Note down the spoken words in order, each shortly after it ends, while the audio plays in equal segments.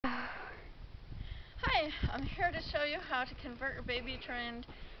Hi, I'm here to show you how to convert your baby trend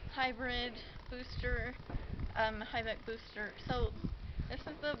hybrid booster, high back booster. So this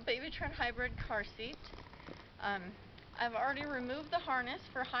is the baby trend hybrid car seat. I've already removed the harness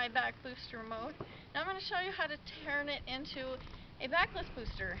for high back booster mode. Now I'm going to show you how to turn it into a backless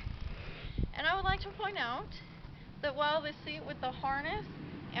booster. And I would like to point out that while the seat with the harness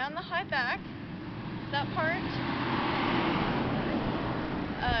and the high back, that part,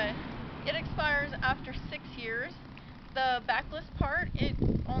 it expires after 6 years. The backless part,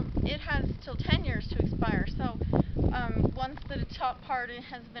 it has till 10 years to expire. So once the top part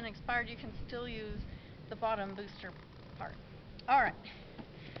has been expired, you can still use the bottom booster part. Alright,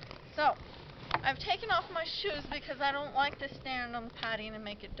 so I've taken off my shoes because I don't like to stand on the padding and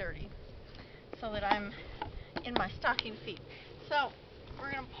make it dirty, so that I'm in my stocking feet. So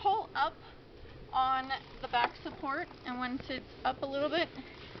we're going to pull up on the back support, and once it's up a little bit,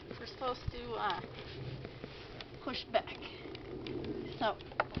 we're supposed to push back. So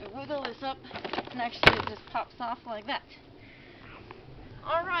we wiggle this up, and actually it just pops off like that.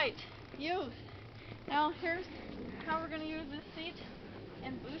 Alright, now here's how we're going to use this seat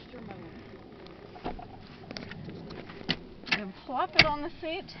in booster mode. And plop it on the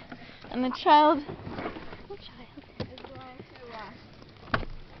seat, and the child is going to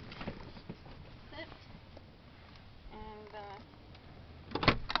sit and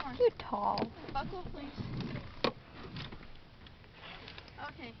come on. You're tall. Buckle, please.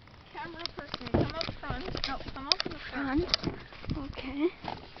 Okay, camera person, come up front. No, come up in the front. Okay.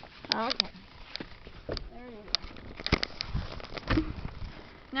 Okay. There you go.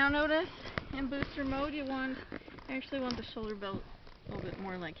 Now notice, in booster mode, you actually want the shoulder belt a little bit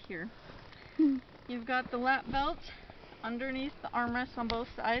more like here. You've got the lap belt underneath the armrest on both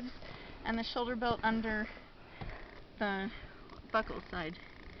sides, and the shoulder belt under the buckle side.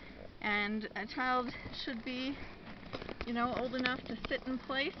 And a child should be, old enough to sit in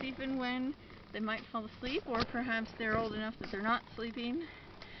place even when they might fall asleep, or perhaps they're old enough that they're not sleeping,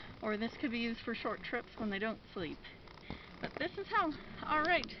 or this could be used for short trips when they don't sleep. But this is how.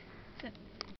 Alright, sit.